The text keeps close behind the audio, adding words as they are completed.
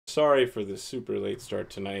Sorry for the super late start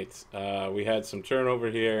tonight. We had some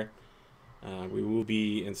turnover here. We will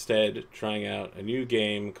be instead trying out a new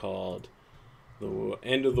game called The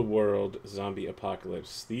End of the World Zombie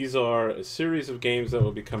Apocalypse. These are a series of games that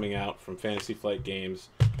will be coming out from Fantasy Flight Games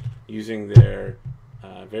using their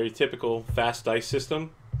very typical fast dice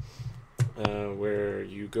system where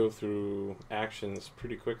you go through actions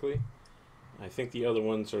pretty quickly. I think the other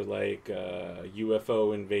ones are like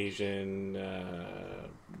UFO invasion,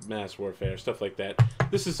 mass warfare, stuff like that.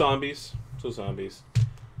 This is zombies, so zombies.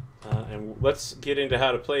 And let's get into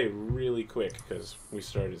how to play really quick because we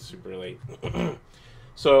started super late.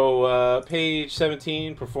 So page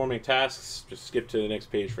 17, performing tasks. Just skip to the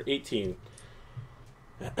next page for 18.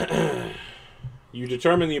 You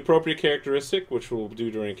determine the appropriate characteristic, which we'll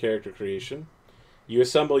do during character creation. You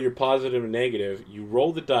assemble your positive and negative. You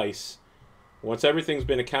roll the dice. Once everything's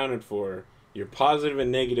been accounted for, your positive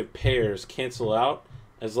and negative pairs cancel out.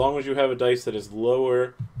 As long as you have a dice that is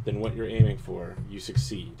lower than what you're aiming for, you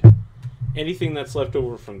succeed. Anything that's left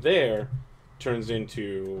over from there turns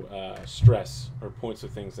into stress or points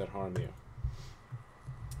of things that harm you.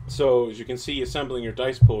 So as you can see, assembling your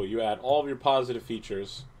dice pool, you add all of your positive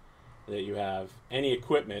features that you have, any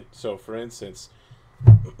equipment. So for instance,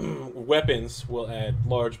 weapons will add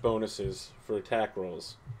large bonuses for attack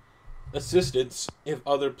rolls. Assistance, if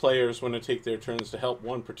other players want to take their turns to help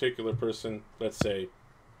one particular person, let's say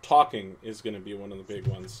talking is going to be one of the big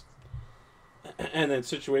ones. And then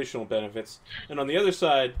situational benefits. And on the other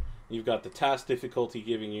side, you've got the task difficulty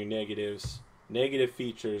giving you negatives, negative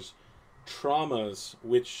features, traumas,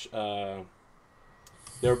 which there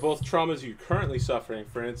are both traumas you're currently suffering.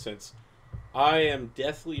 For instance, I am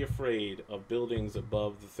deathly afraid of buildings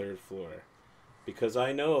above the 3rd floor because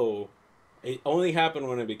I know it only happened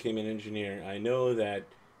when I became an engineer. I know that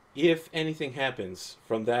if anything happens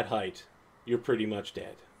from that height, you're pretty much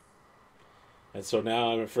dead. And so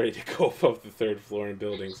now I'm afraid to go above the 3rd floor in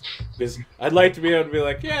buildings. Because I'd like to be able to be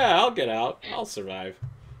like, yeah, I'll get out. I'll survive.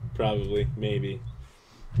 Probably. Maybe.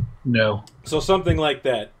 No. So something like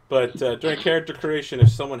that. But during character creation, if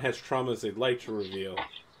someone has traumas they'd like to reveal,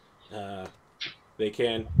 they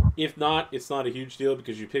can. If not, it's not a huge deal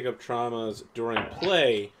because you pick up traumas during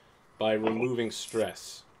play by removing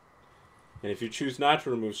stress. And if you choose not to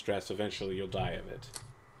remove stress, eventually you'll die of it.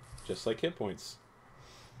 Just like hit points.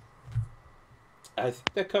 I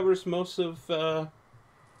think that covers most of,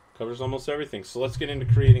 covers almost everything. So let's get into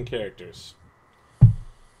creating characters.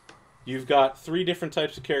 You've got 3 different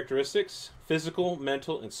types of characteristics: physical,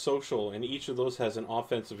 mental, and social, and each of those has an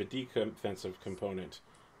offensive and defensive component.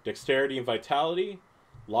 Dexterity and vitality,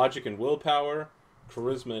 logic and willpower,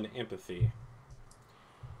 charisma and empathy.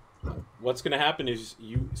 What's going to happen is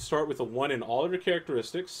you start with a 1 in all of your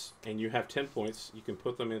characteristics, and you have 10 points. You can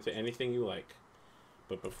put them into anything you like.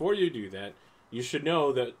 But before you do that, you should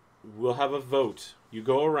know that we'll have a vote. You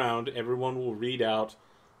go around, everyone will read out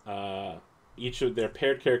each of their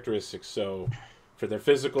paired characteristics. So for their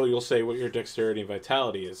physical, you'll say what your dexterity and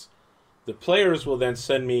vitality is. The players will then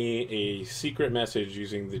send me a secret message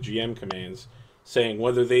using the GM commands saying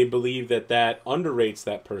whether they believe that that underrates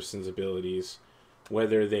that person's abilities,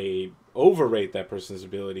 whether they overrate that person's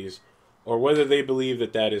abilities, or whether they believe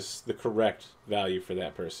that that is the correct value for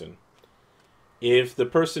that person. If the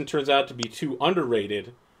person turns out to be too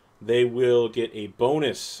underrated, they will get a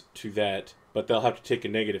bonus to that, but they'll have to take a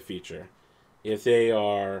negative feature. If they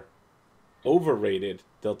are overrated,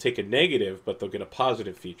 they'll take a negative, but they'll get a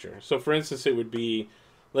positive feature. So for instance, it would be,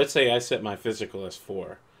 let's say I set my physical as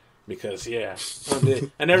 4. Because, yeah.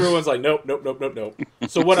 And everyone's like, nope, nope, nope, nope, nope.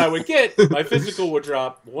 So what I would get, my physical would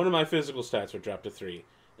drop, one of my physical stats would drop to 3.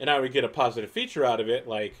 And I would get a positive feature out of it,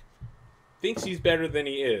 like, thinks he's better than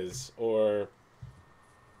he is, or...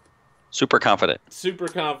 Super confident. Super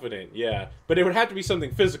confident, yeah. But it would have to be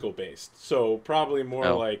something physical-based. So probably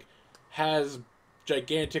more like, has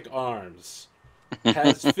gigantic arms,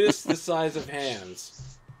 has fists the size of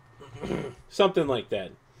hands. Something like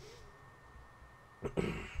that.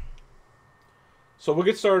 So we'll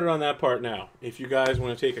get started on that part now. If you guys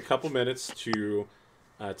want to take a couple minutes to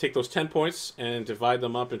take those 10 points and divide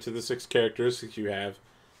them up into the 6 characters that you have,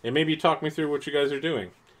 and maybe talk me through what you guys are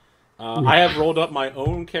doing. I have rolled up my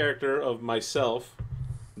own character of myself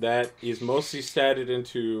that is mostly statted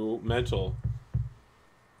into mental.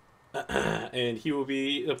 And he will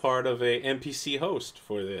be a part of a NPC host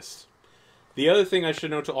for this. The other thing I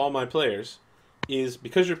should note to all my players is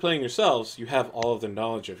because you're playing yourselves, you have all of the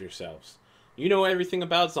knowledge of yourselves. You know everything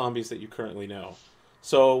about zombies that you currently know.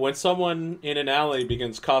 So when someone in an alley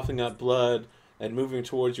begins coughing up blood and moving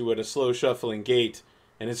towards you at a slow shuffling gait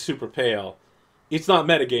and is super pale, it's not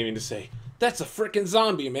metagaming to say, that's a freaking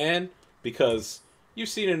zombie, man. Because you've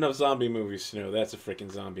seen enough zombie movies to know that's a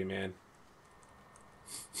freaking zombie, man.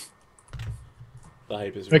 The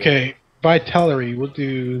hype is real. Okay, vitality. What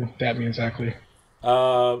do that mean exactly?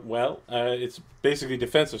 It's basically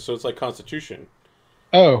defensive, so it's like Constitution.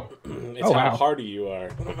 Oh, It's Oh, how wow. hardy you are.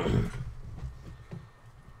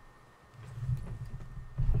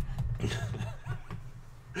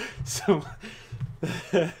 So,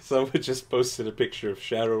 someone just posted a picture of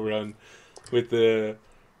Shadowrun with the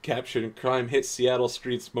caption "Crime hits Seattle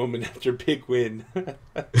streets moment after big win."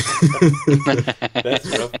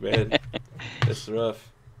 That's rough, man. That's rough.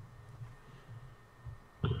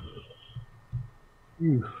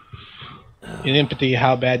 in empathy,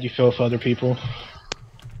 how bad you feel for other people.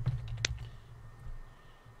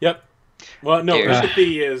 Yep. Well, no, There's-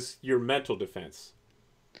 empathy is your mental defense.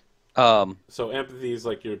 Um, So empathy is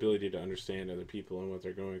like your ability to understand other people and what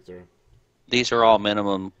they're going through. these are all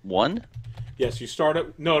minimum 1. Yes, you start at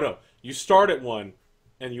you start at 1,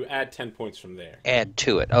 and you add 10 points from there. Add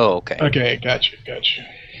to it. Oh, okay. Okay, gotcha.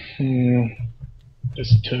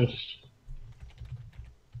 That's tough.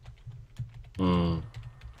 Hmm.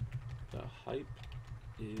 The hype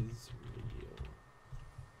is real.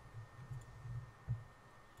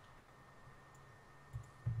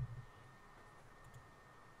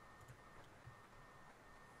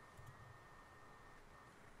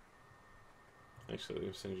 Actually,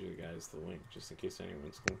 I'll send you guys the link just in case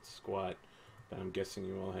anyone's going to squat. But I'm guessing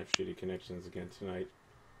you all have shitty connections again tonight,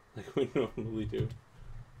 like we normally do.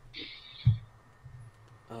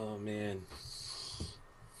 Oh man.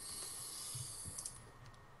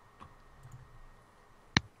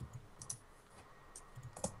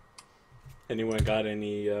 Anyone got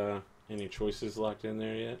any choices locked in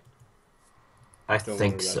there yet? I Don't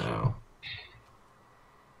think worry so. about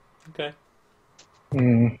Okay.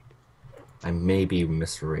 Mm. I may be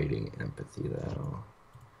misrating empathy though.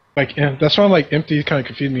 Like, that's why I'm like, empathy kind of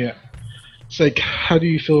confused me. It's like, how do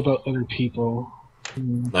you feel about other people?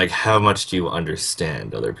 Like, how much do you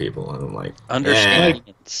understand other people? And I'm like, Understanding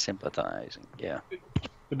and sympathizing. Yeah.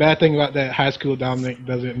 The bad thing about that, high school Dominic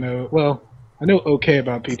doesn't know. Well, I know okay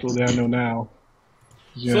about people that I know now.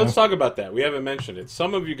 You So know? let's talk about that. We haven't mentioned it.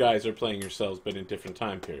 Some of you guys are playing yourselves, but in different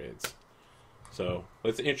time periods. So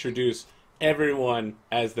let's introduce everyone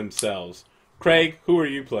as themselves. Craig, who are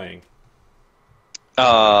you playing?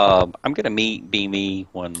 I'm gonna be me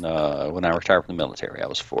when I retired from the military. I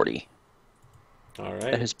was 40. All That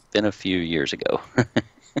right. has been a few years ago.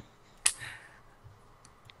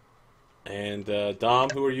 And Dom,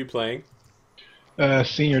 who are you playing?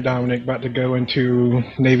 Senior Dominic about to go into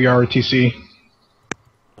Navy ROTC.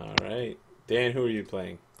 All right. Dan, who are you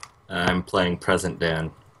playing? I'm playing present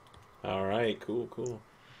Dan. All right. Cool, cool.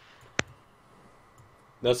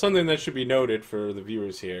 Now, something that should be noted for the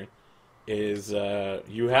viewers here is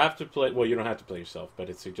you have to play. Well, you don't have to play yourself, but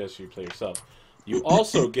it suggests you play yourself. You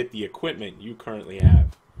also get the equipment you currently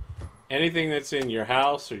have. Anything that's in your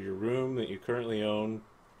house or your room that you currently own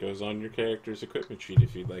goes on your character's equipment sheet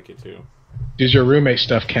if you'd like it to. Does your roommate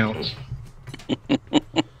stuff count?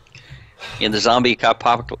 In the zombie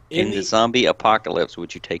In the- zombie apocalypse,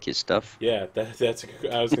 would you take his stuff? Yeah, that's.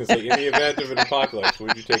 I was going to say, in the event of an apocalypse,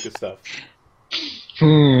 would you take his stuff?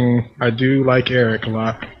 I do like Eric a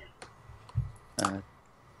lot.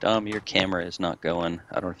 Dom, your camera is not going.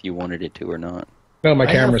 I don't know if you wanted it to or not. No, my I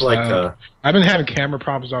have camera's like loud. I've been having camera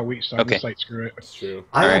problems all week, so I'm Okay. just like, screw it. That's true.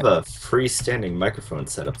 I All have a freestanding microphone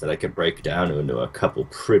setup that I could break down into a couple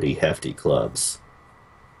pretty hefty clubs.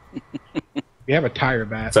 We have a tire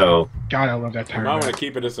bat. So God, I love that You tire might want to bat.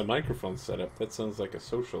 keep it as a microphone setup. That sounds like a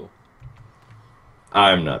social.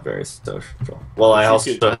 I'm not very social. Well, I You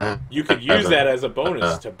also could- You could use have that as a bonus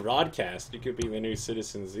uh, to broadcast. You could be the new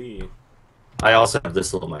Citizen Z. I also have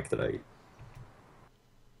this little mic that I.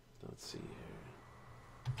 Let's see here.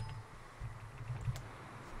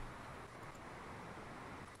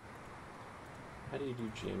 How do you do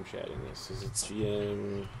GM chat in this? Is it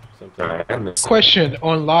GM something? Alright, I missed- Question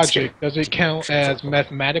on logic: does it count as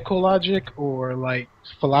mathematical logic or like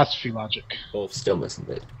philosophy logic? Both. Still missing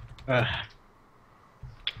it. Uh,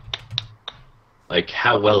 Like,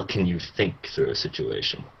 how well can you think through a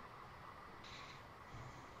situation?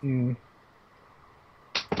 mm,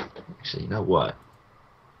 Actually, you know what?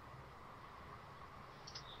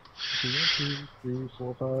 1, 2, 3,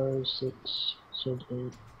 4, 5, 6, 7,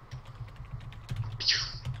 8.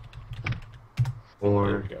 There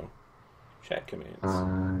Four, we go. Chat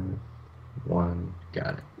commands. 1,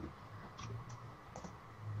 got it.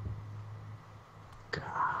 Got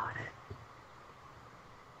it.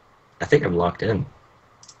 I think I'm locked in.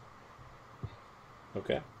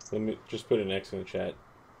 Okay. Let me just put an X in the chat.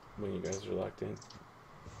 when you guys are locked in.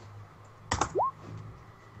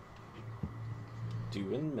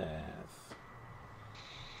 Doing math.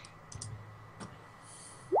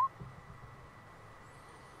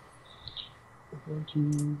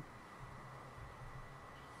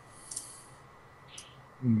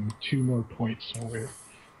 Two more points somewhere.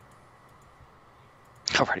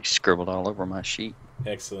 I've already scribbled all over my sheet.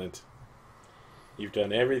 Excellent. You've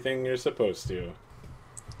done everything you're supposed to.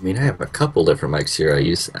 I mean, I have a couple different mics here.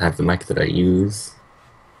 I have the mic that I use.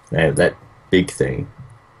 I have that big thing.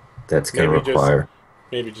 That's going to Maybe require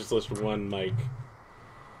Maybe just list one mic.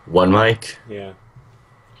 one mic. Yeah.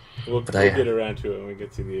 We'll But I- get around to it when we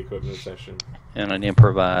get to the equipment session. And an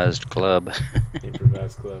improvised club.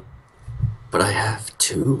 Improvised club. But I have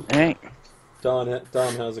two. Hey, Dom,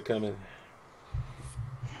 how's it coming?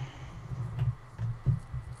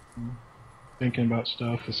 Thinking about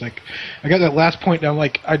stuff. It's like I got that last point. I'm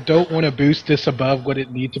like, I don't want to boost this above what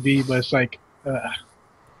it need to be, but it's like, no,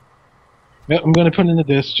 I'm gonna put it into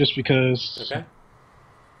this just because Okay.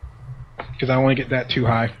 I want to get that too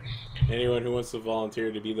high. Anyone who wants to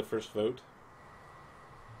volunteer to be the first vote?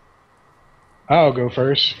 I'll go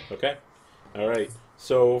first. Okay. All right.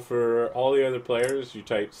 So for all the other players, you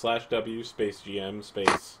type /W space GM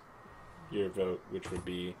space your vote, which would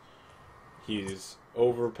be he's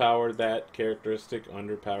overpowered that characteristic,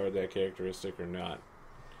 underpowered that characteristic, or not.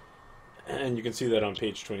 And you can see that on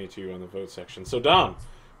page 22 on the vote section. So Dom,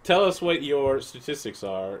 tell us what your statistics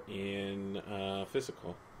are in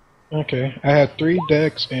physical. Okay, I had 3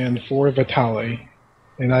 Dex and 4 Vitale,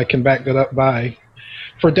 and I can back that up by,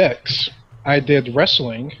 for Dex, I did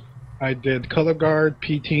wrestling, I did color guard,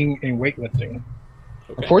 PTing, and weightlifting.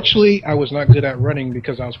 Okay. Unfortunately, I was not good at running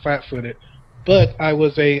because I was flat-footed, but I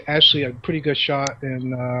was actually a pretty good shot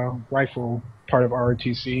in rifle part of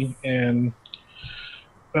ROTC, and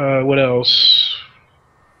what else?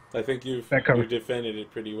 I think you That covers- defended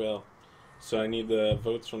it pretty well. So I need the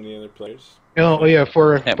votes from the other players. Oh yeah,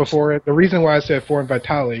 Yep. before the reason why I said 4 in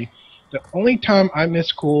Vitale, the only time I missed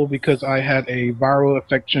school because I had a viral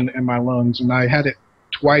infection in my lungs, and I had it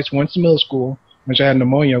twice. Once in middle school, which I had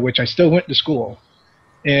pneumonia, which I still went to school,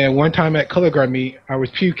 and one time at color guard meet, I was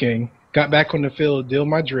puking. Got back on the field, did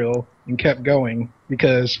my drill, and kept going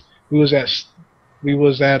because we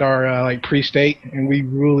was at our like pre-state, and we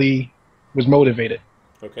really was motivated.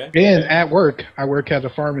 Okay. And at work, I work as a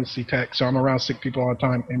pharmacy tech, so I'm around sick people all the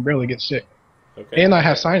time and barely get sick. Okay. And I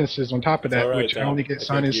have sinuses on top of It's that, all right, which I Tom. only I get think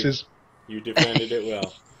sinuses. You defended it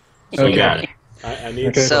well. So Okay. you got it. I need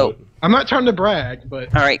Okay. the So- vote. I'm not trying to brag,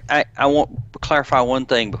 but all right. I want to clarify one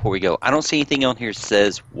thing before we go. I don't see anything on here that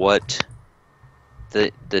says what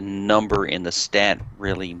the number in the stat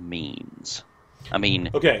really means. I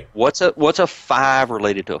mean, Okay. what's a 5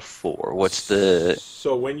 related to a 4? What's the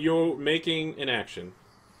So when you're making an action,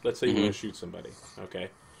 let's say you Mhm. want to shoot somebody, okay,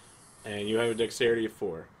 and you have a dexterity of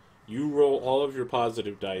 4, you roll all of your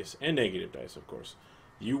positive dice and negative dice, of course.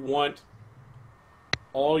 You want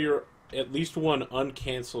all your at least one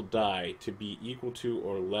uncanceled die to be equal to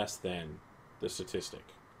or less than the statistic.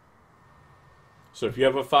 So if you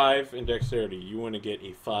have a 5 in dexterity, you want to get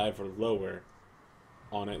a 5 or lower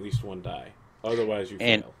on at least one die. Otherwise, you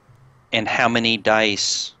And fail. and how many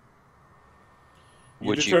dice You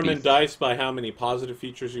would determine be dice by how many positive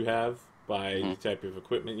features you have, by Mhm. the type of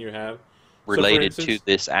equipment you have. related instance- to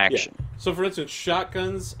this action? So, for instance,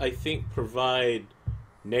 shotguns, I think, provide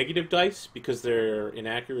negative dice because they're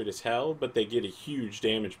inaccurate as hell, but they get a huge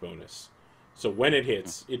damage bonus. So when it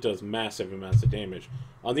hits, it does massive amounts of damage.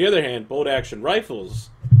 On the other hand, bolt-action rifles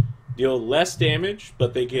deal less damage,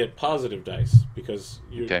 but they get positive dice because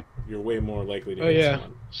you're way more likely to oh hit yeah.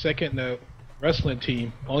 someone. Second note, wrestling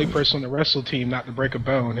team, only person on the wrestle team not to break a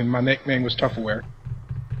bone, and my nickname was Tupperware,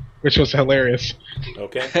 which was hilarious.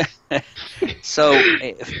 Okay? So,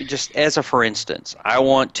 just as a for instance, I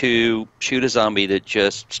want to shoot a zombie that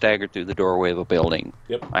just staggered through the doorway of a building.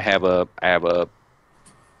 Yep. I have a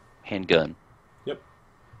handgun. Yep.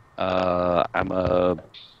 I'm a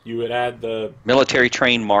You would add the... military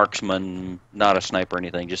trained marksman, not a sniper or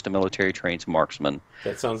anything, just a military trained marksman.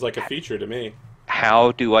 That sounds like a feature to me.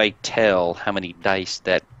 How do I tell how many dice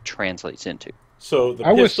that translates into? So the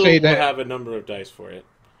I would pistol say will that- have a number of dice for it.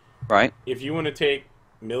 Right? If you want to take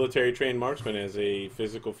military trained marksman as a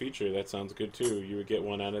physical feature, that sounds good too. You would get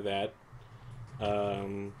one out of that.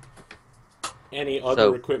 Any other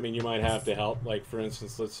So- equipment you might have to help, like for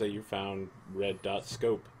instance, let's say you found red dot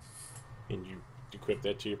scope, and you equip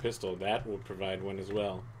that to your pistol, that will provide one as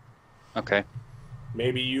well. Okay.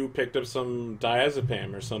 Maybe you picked up some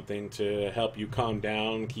diazepam or something to help you calm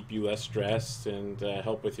down, keep you less stressed, and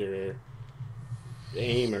help with your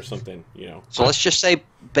aim or something, you know. So let's just say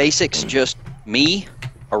basics, just me,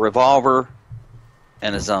 a revolver,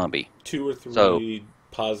 and a zombie. 2 or 3 So-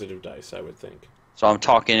 positive dice, I would think. So I'm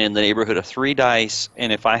talking in the neighborhood of 3 dice,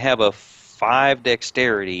 and if I have a 5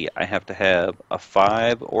 dexterity, I have to have a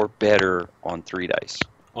 5 or better on 3 dice.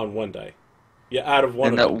 On 1 die. Yeah, out of one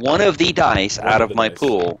And of that them. one of the dice One out of of the my dice.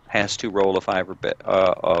 pool has to roll a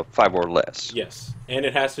 5 or less. Yes. And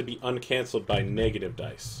it has to be uncanceled by negative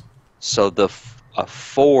dice. So a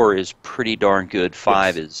 4 is pretty darn good.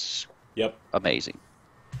 5 Yes. is Yep. amazing.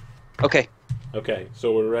 Okay. Okay,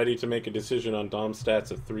 so we're ready to make a decision on Dom stats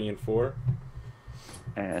of 3 and 4.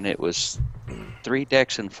 And it was 3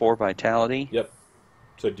 dex and 4 vitality. Yep.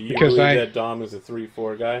 So do you Because believe that Dom is a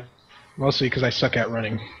 3-4 guy? Mostly because I suck at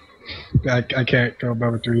running. I can't go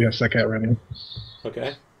above a 3. I suck at running.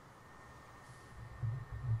 Okay.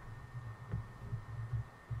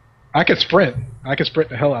 I could sprint. I could sprint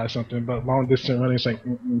the hell out of something, but long distance running is like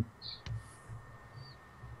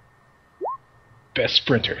best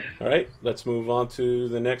sprinter. All right, let's move on to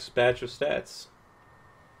the next batch of stats.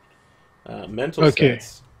 Mental Okay.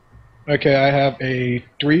 stats. Okay, I have a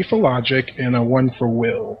 3 for logic and a 1 for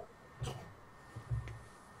will.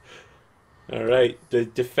 All right,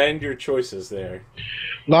 defend your choices there.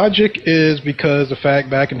 Logic is because the fact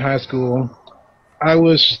back in high school, I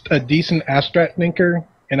was a decent abstract thinker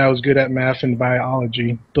and I was good at math and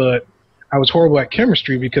biology, but I was horrible at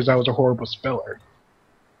chemistry because I was a horrible speller.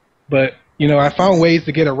 But, you know, I found ways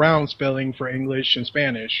to get around spelling for English and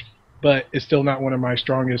Spanish, but it's still not one of my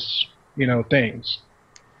strongest, you know, things.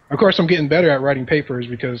 Of course, I'm getting better at writing papers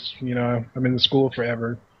because, you know, I'm in the school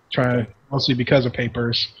forever, trying mostly because of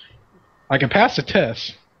papers. I can pass the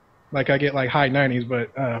test, like I get like high 90s,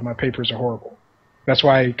 but my papers are horrible. That's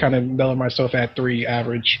why I kind of mellow myself at 3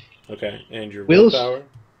 average. Okay, and your Will's- willpower?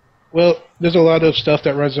 Well, there's a lot of stuff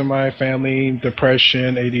that runs in my family: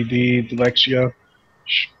 depression, ADD, dyslexia.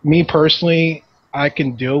 Me personally, I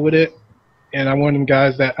can deal with it, and I'm one of them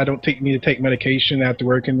guys that I don't need to take medication after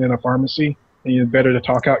working in a pharmacy. And it's better to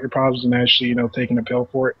talk out your problems than actually, you know, taking a pill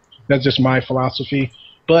for it. That's just my philosophy.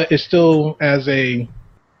 But it still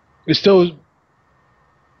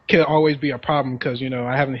can always be a problem because, you know,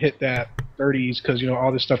 I haven't hit that 30s because, you know,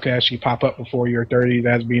 all this stuff can actually pop up before you're 30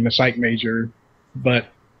 as being a psych major. But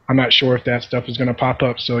I'm not sure if that stuff is going to pop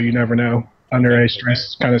up, so you never know under a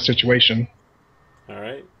stress kind of situation. All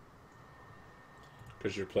right.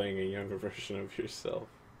 Because you're playing a younger version of yourself.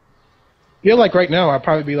 Yeah, like right now, I'd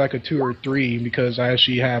probably be like a 2 or 3 because I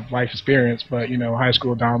actually have life experience, but, you know, high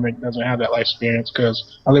school Dominic doesn't have that life experience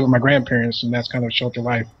because I live with my grandparents, and that's kind of shelter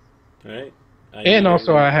life. All right. And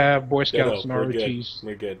also I have Boy Scouts and we're good. ROTs.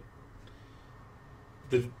 We're good.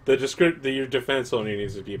 Your defense only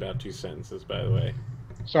needs to be about 2 sentences, by the way.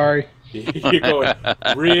 Sorry. You're going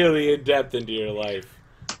really in depth into your life.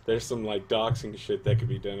 There's some like doxing shit that could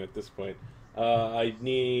be done at this point. I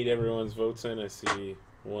need everyone's votes in. I see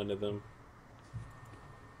one of them.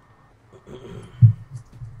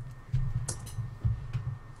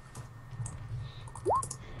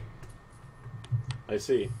 I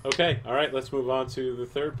see. Okay. All right. Let's move on to the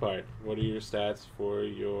third part. What are your stats for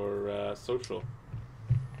your social?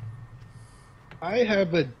 I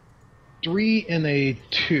have a 3 and a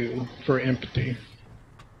 2 for empathy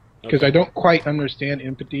because Okay. I don't quite understand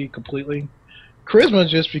empathy completely. Charisma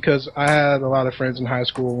just because I had a lot of friends in high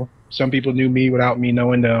school. Some people knew me without me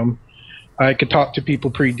knowing them. I could talk to people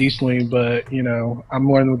pretty decently, but, you know, I'm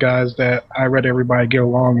one of the guys that I read everybody get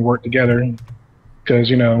along and work together because,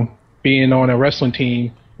 you know, being on a wrestling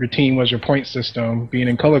team, your team was your point system. Being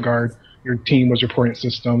in color guard, your team was your point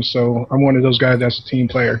system. So I'm one of those guys that's a team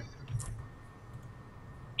player.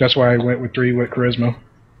 That's why I went with 3 with charisma.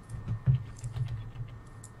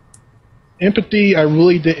 Empathy, I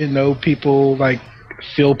really didn't know people, like,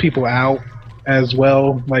 feel people out as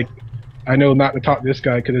well. Like, I know not to talk to this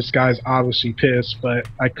guy because this guy's obviously pissed, but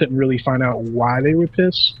I couldn't really find out why they were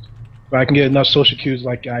pissed. But I can get enough social cues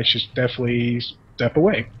like I should definitely step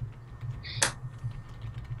away.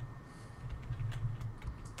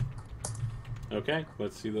 Okay,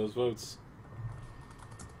 let's see those votes.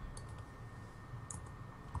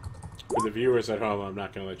 For the viewers at home, I'm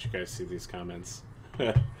not going to let you guys see these comments.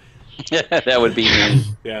 That would be me.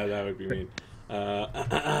 Yeah, that would be mean.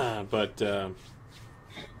 But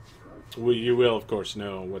you will, of course,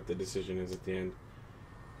 know what the decision is at the end.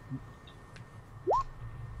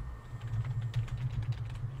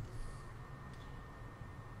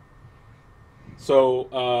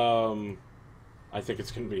 So, I think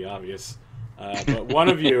it's going to be obvious. But one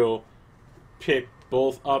of you picked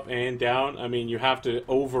both up and down. I mean, you have to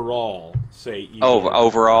overall say either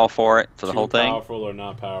Overall for it, for the too whole thing? powerful or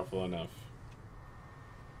not powerful enough.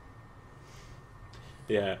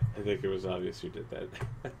 Yeah, I think it was obvious who did that.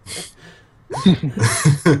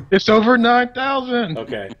 It's over 9,000.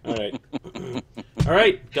 Okay, all right. All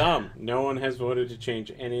right, Dom. No one has voted to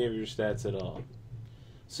change any of your stats at all.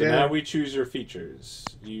 So Yeah. now we choose your features.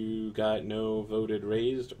 You got no voted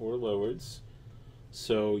raised or lowereds.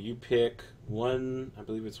 So you pick one, I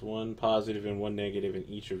believe it's one positive and one negative in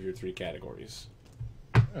each of your 3 categories.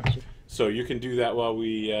 So you can do that while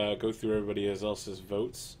we go through everybody else's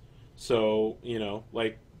votes. So,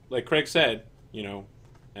 like Craig said,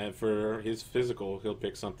 and for his physical, he'll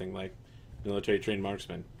pick something like military trained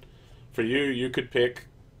marksman. For you, you could pick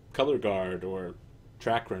color guard or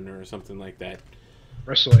track runner or something like that.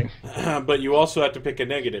 Wrestling. But you also have to pick a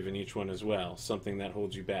negative in each one as well, something that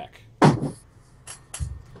holds you back.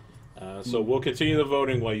 So we'll continue the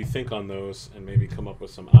voting while you think on those and maybe come up with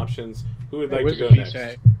some options. Who would like to go next?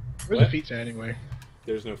 Where's What? the feats at anyway?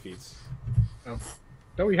 There's no feats.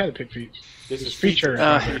 Thought we had to pick feats. This is feature.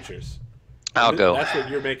 features. I'll go. That's what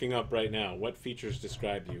you're making up right now. What features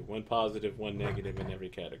describe you? One positive, one negative in every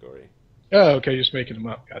category. Oh, okay, just making them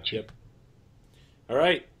up. Gotcha. Yep. All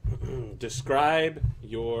right. Describe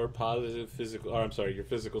your your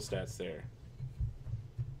physical stats there.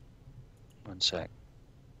 One sec.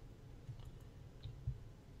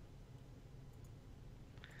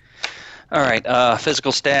 All right.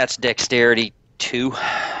 Physical stats: dexterity 2.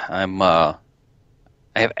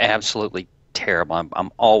 I have absolutely terrible.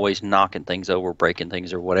 I'm always knocking things over, breaking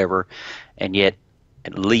things, or whatever, and yet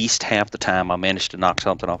at least half the time I manage to knock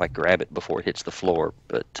something off. I grab it before it hits the floor.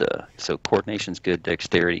 But so coordination's good.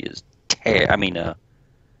 Dexterity is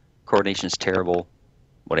coordination's terrible.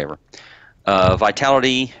 Whatever.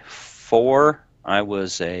 Vitality 4. I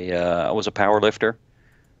was a power lifter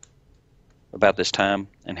about this time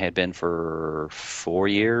and had been for 4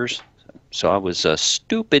 years. So I was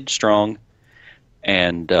stupid strong.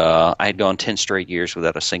 And I had gone 10 straight years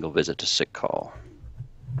without a single visit to sick call.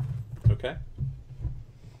 Okay.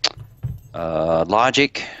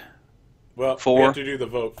 Logic. Well, 4. we have to do the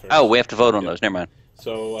vote first. Oh, we have to vote on those. Never mind.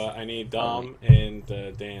 So I need Dom and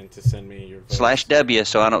Dan to send me your votes. /W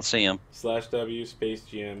so I don't see them. /W space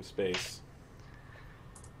GM space.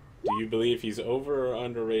 Do you believe he's over or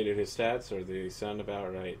underrated his stats, or do they sound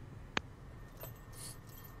about right?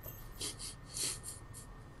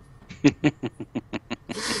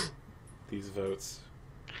 These votes.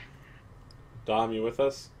 Dom, you with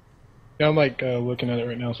us? Yeah, I'm looking at it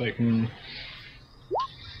right now. It's like,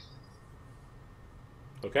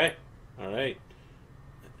 Okay. All right.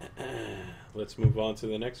 Let's move on to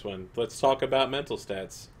the next one. Let's talk about mental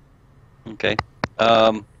stats. Okay.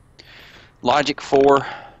 Logic 4.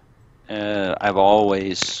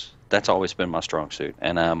 That's always been my strong suit,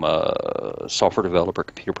 and I'm a software developer,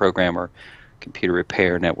 computer programmer, computer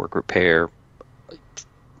repair, network repair.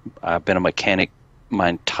 I've been a mechanic my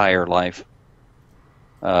entire life.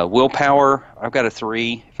 Willpower, I've got a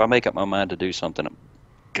 3. If I make up my mind to do something, I'm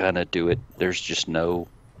gonna do it. There's just no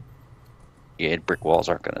brick walls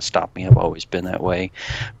aren't gonna stop me. I've always been that way.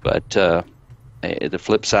 But the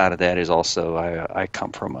flip side of that is also I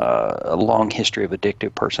come from a long history of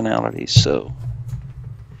addictive personalities, so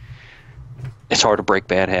it's hard to break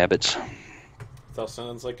bad habits. That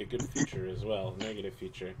sounds like a good feature as well, a negative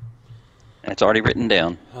feature. And it's already written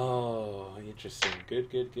down. Oh, interesting.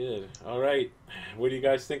 Good. All right. What do you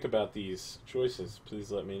guys think about these choices?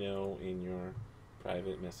 Please let me know in your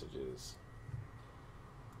private messages.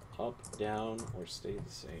 Up, down, or stay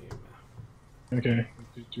the same. okay.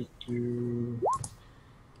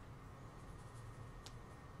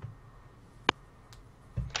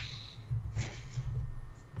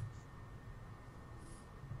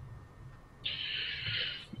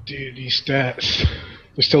 Dude, these stats,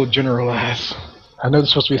 they're still generalized. I know it's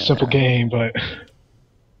supposed to be a simple game, but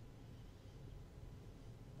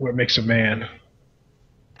what makes a man?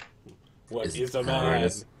 What Is is it a power man? in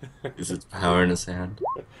his- Is it power in his hand?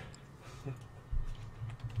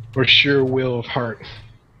 Or sheer will of heart?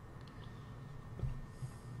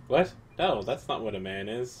 What? No, that's not what a man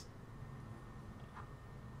is.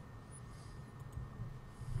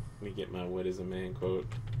 Let me get my "what is a man" quote.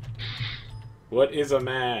 What is a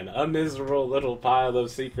man? A miserable little pile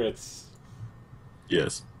of secrets.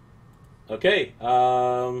 Yes. Okay.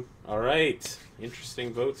 All right.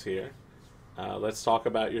 Interesting votes here. Let's talk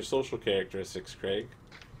about your social characteristics, Craig.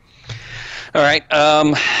 All right.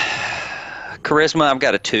 Charisma, I've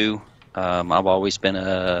got a 2. I've always been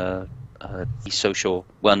a social.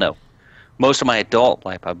 Well, no. Most of my adult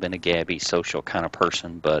life, I've been a gabby, social kind of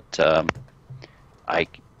person, but I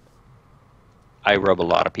rub a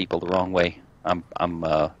lot of people the wrong way. I'm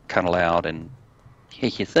kind of loud and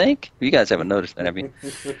You think? You guys haven't noticed that, have you?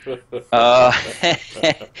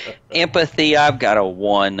 Empathy, I've got a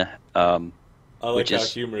 1. I like which how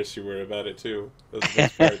is humorous you were about it too.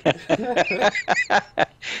 That's the best part.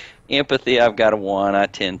 empathy. I've got a 1. I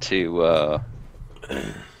tend to.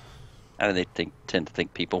 Tend to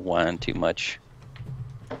think people whine too much.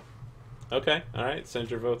 Okay, all right. Send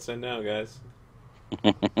your votes in now, guys.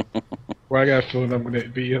 Well, I got a feeling I'm gonna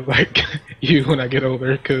be like you when I get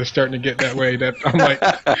older, because it's starting to get that way. That I'm like,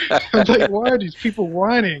 why are these people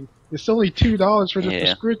whining? It's only $2 for the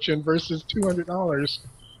prescription versus $200.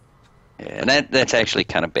 Yeah, and that's actually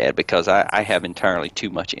kind of bad, because I have entirely too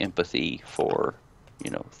much empathy for,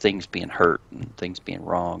 things being hurt and things being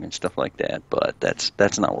wrong and stuff like that. But that's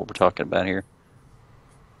not what we're talking about here.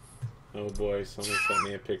 Oh boy, someone sent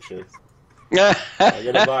me a picture. I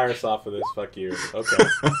get a virus off of this. Fuck you. Okay.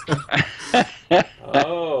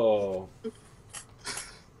 Oh.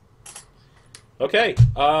 Okay.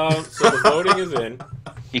 So the voting is in.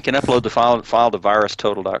 You can upload the file to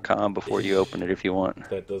virustotal.com before you open it if you want.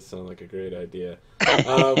 That does sound like a great idea.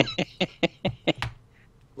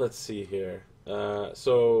 Let's see here.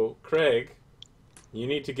 So Craig, you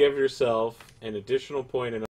need to give yourself an additional point in